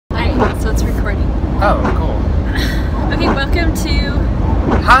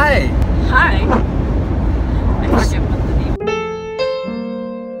Hi. Hi. I forget what the name.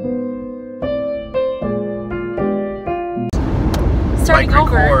 Starting like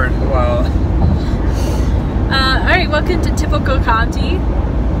record. over. Well. All right. Welcome to Typical Comte.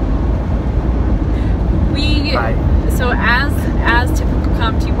 Hi. So as Typical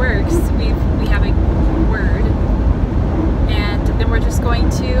Comte works, we have a word, and then we're just going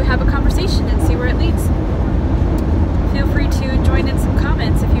to have a conversation and see where it leads. Feel free to join in some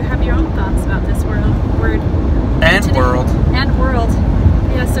comments if you have your own thoughts about this word. And today. world. And world.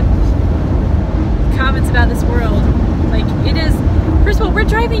 We have some comments about this world. Like, it is, first of all, we're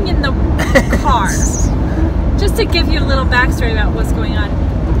driving in the car. Just to give you a little backstory about what's going on.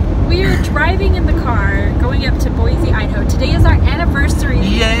 We are driving in the car, going up to Boise, Idaho. Today is our anniversary.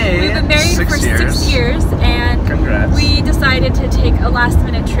 Yay! We've been married for 6 years, and congrats. We decided to take a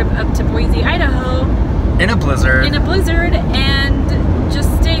last-minute trip up to Boise, Idaho. In a blizzard. And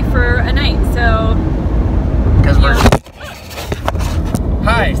just stay for a night. So, because we're.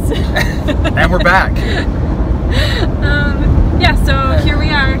 Hi. And we're back. Yeah. So here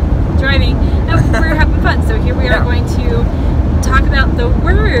we are driving, and we're having fun. So here we are going to talk about the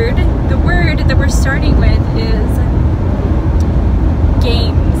word. The word that we're starting with is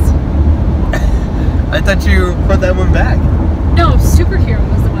games. I thought you put that one back. No, superhero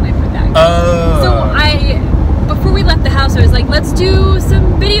was the one I put back. Oh. So before we left the house, I was like, let's do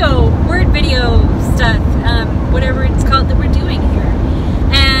some word video stuff, whatever it's called that we're doing here.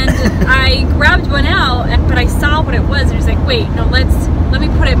 And I grabbed one out, but I saw what it was, and I was like, wait, no, let me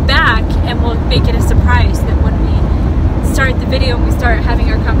put it back, and we'll make it a surprise that when we start the video and we start having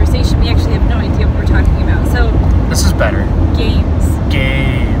our conversation, we actually have no idea what we're talking about. So this is better. Games.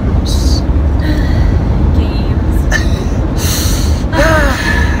 Games.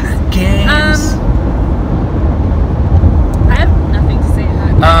 Games. I have nothing to say to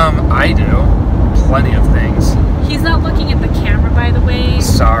that. I do. Plenty of things. He's not looking at the camera, by the way.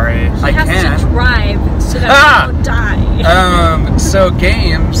 Sorry. He has to drive so that we don't die. So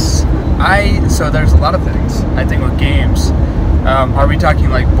games. So there's a lot of things. I think with games. Are we talking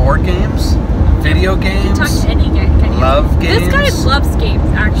like board games? Video games? We can talk any game. Love games? This guy loves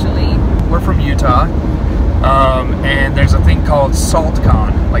games, actually. We're from Utah. And there's a thing called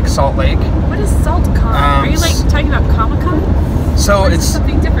SaltCon, like Salt Lake. What is SaltCon? Are you like talking about Comic-Con? So it's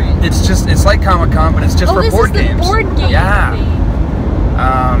something different. It's like Comic-Con, but it's just for board games. Oh, this is the board game thing.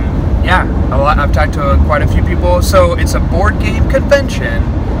 Yeah, I've talked to quite a few people. So it's a board game convention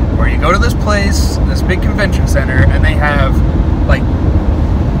where you go to this place, this big convention center, and they have like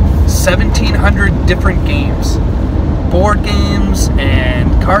 1,700 different games, board games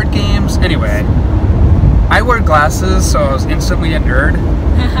and card games. Anyway, I wear glasses, so I was instantly a nerd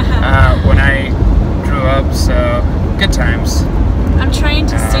when I grew up. So good times. I'm trying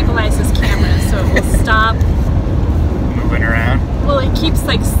to stabilize this camera so it will stop moving around. Well, it keeps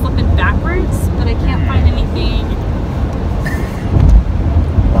like slipping backwards, but I can't find anything.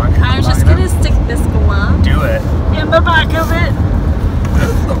 I'm just gonna stick this glove. Do it. In the back of it.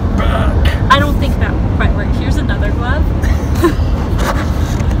 In the back. I don't think that quite worked. Here's another glove.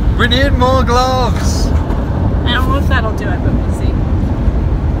 We need more gloves. I don't know if that'll do it, but we'll see.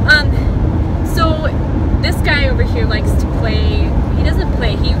 So this guy over here likes to play. He doesn't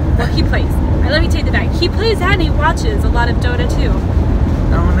play. He plays. Let me take the back. He plays and he watches a lot of Dota too.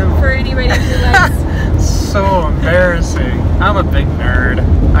 Oh no. For anybody who likes. So embarrassing. I'm a big nerd.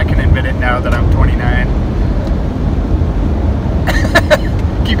 I can admit it now that I'm 29.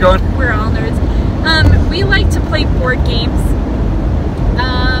 Keep going. We're all nerds. We like to play board games.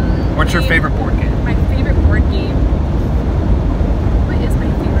 What's your favorite board game? My favorite board game. What is my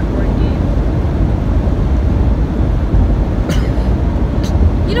favorite board game?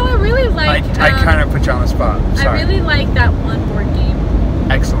 You know, I really like. I kind of put you on the spot. Sorry. I really like that one board game.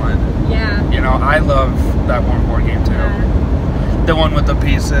 Excellent. Yeah. You know, I love that one board game too. The one with the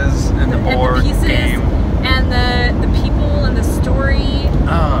pieces and the board game. And the people and the story.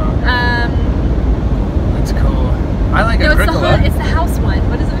 Oh. That's cool. I like Agricola. It's the house one.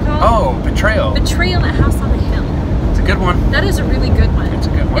 What is it called? Oh, Betrayal. Betrayal at House on the Hill. It's a good one. That is a really good one. It's a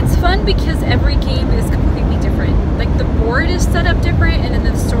good one. It's fun because every game is completely different. Like the board is set up different, and then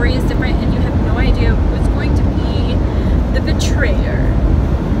the story is different, and you have no idea who's going to be the betrayer.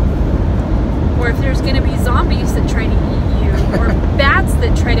 Or if there's going to be zombies that try to eat you, or bats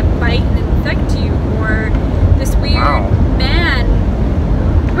that try to bite and infect you, or this weird man.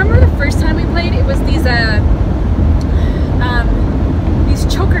 Remember the first time we played? It was these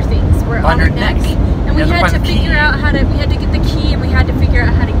choker things were on our necks, and we had to figure out how to. We had to get the key, and we had to figure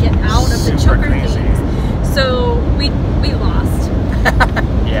out how to get out of the choker things. So we lost.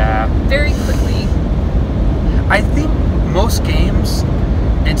 Yeah. very quickly. I think most games,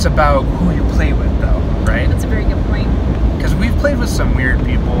 it's about who you play with, though, right? That's a very good point. Because we've played with some weird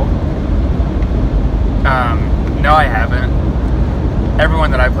people. No, I haven't. Everyone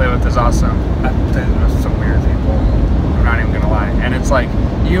that I play with is awesome. I've played with some weird people. I'm not even gonna lie. And it's like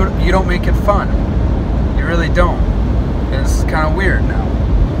you don't make it fun. You really don't. It's kind of weird now.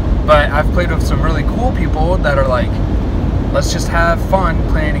 But I've played with some really cool people that are like, let's just have fun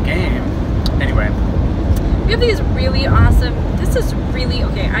playing a game. Anyway. We have these really awesome. This is really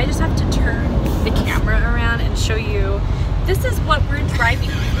okay. I just have to turn the camera around and show you. This is what we're driving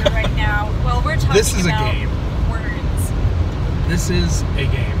through right now. Well, we're talking This is about a game. words. This is a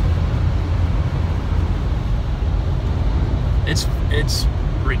game. It's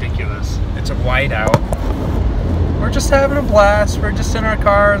ridiculous. It's a whiteout. We're just having a blast. We're just in our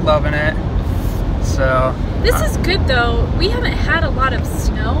car, loving it. So This is good though. We haven't had a lot of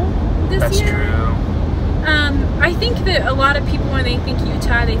snow this that's year. true. I think that a lot of people, when they think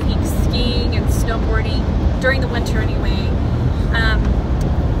Utah, they think skiing and snowboarding during the winter anyway.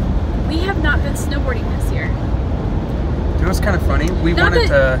 We have not been snowboarding this year. You know what's kind of funny? We Not wanted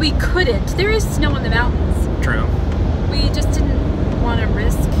that to. we couldn't. There is snow in the mountains. True. We just didn't want to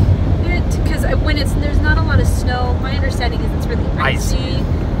risk it because when there's not a lot of snow. My understanding is it's really icy.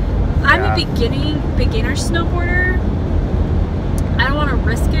 I'm a beginner snowboarder. I don't want to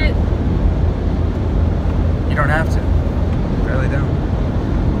risk it. You don't have to. You really don't.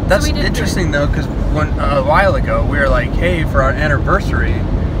 That's we didn't do interesting though, because a while ago we were like, hey, for our anniversary,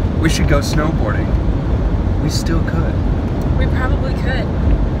 we should go snowboarding. We still could. We probably could.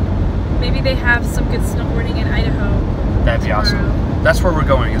 Maybe they have some good snowboarding in Idaho. That'd be awesome. That's where we're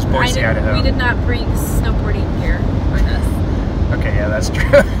going, is Boise, Idaho. We did not bring snowboarding gear with us. Okay, yeah, that's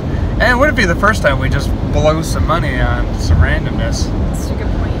true. And it wouldn't be the first time we just blow some money on some randomness. That's a good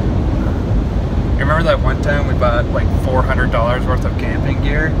point. You remember that one time we bought like $400 worth of camping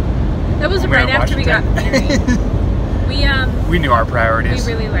gear? That was when we were right in after we got Washington? married. We knew our priorities.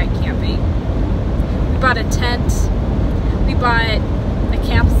 We really like camping. We bought a tent. We bought a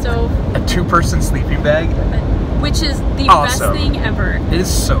camp stove. A 2-person sleeping bag. Which is the Awesome. best thing ever. It is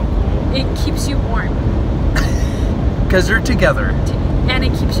so cool. It keeps you warm. Because you're together. And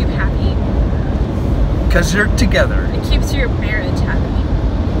it keeps you happy. Because you're together. It keeps your marriage happy.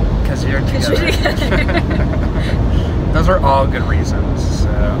 Because you're 'Cause you're together. together. Those are all good reasons. So,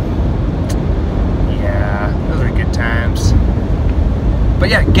 yeah, those are good times. But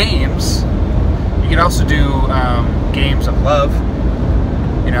yeah, games. You can also do games of love.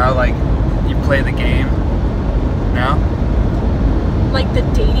 You know, like you play the game. No? Like the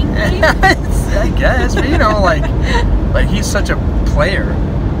dating game? I guess. But you know, like he's such a player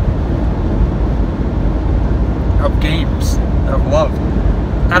of games of love.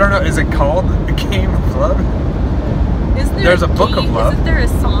 I don't know, is it called The Game of Love? There's a book of love. Isn't there a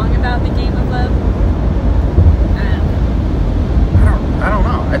song about the game of love? I don't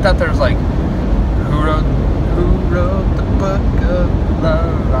know. I thought there was like, who wrote the book of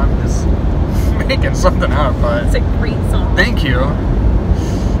love? I'm just making something up, but It's a great song. thank you.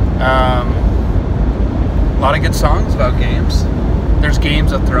 A lot of good songs about games. There's Game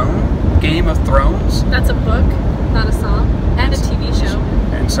of Thrones, That's a book, not a song, and a TV show.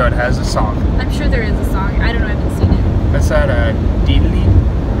 and so it has a song. I'm sure there is a song. I don't know. I haven't seen it. What's that? Deedly?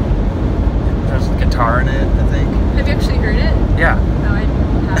 There's a guitar in it, I think. Have you actually heard it? Yeah. No, I haven't.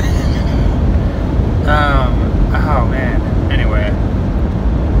 Oh man. Anyway,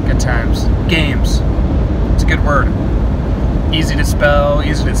 good times. Games. It's a good word. Easy to spell,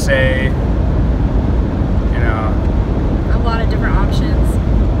 easy to say. You know. A lot of different options.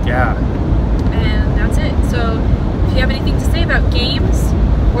 Yeah. And that's it. So if you have anything to say about games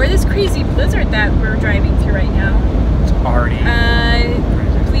or this crazy blizzard that we're driving through right now, It's already.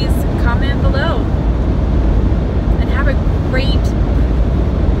 please comment below. And have a great.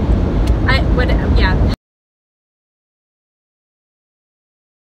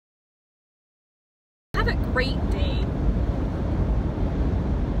 Have a great day.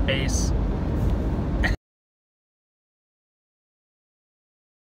 Ace.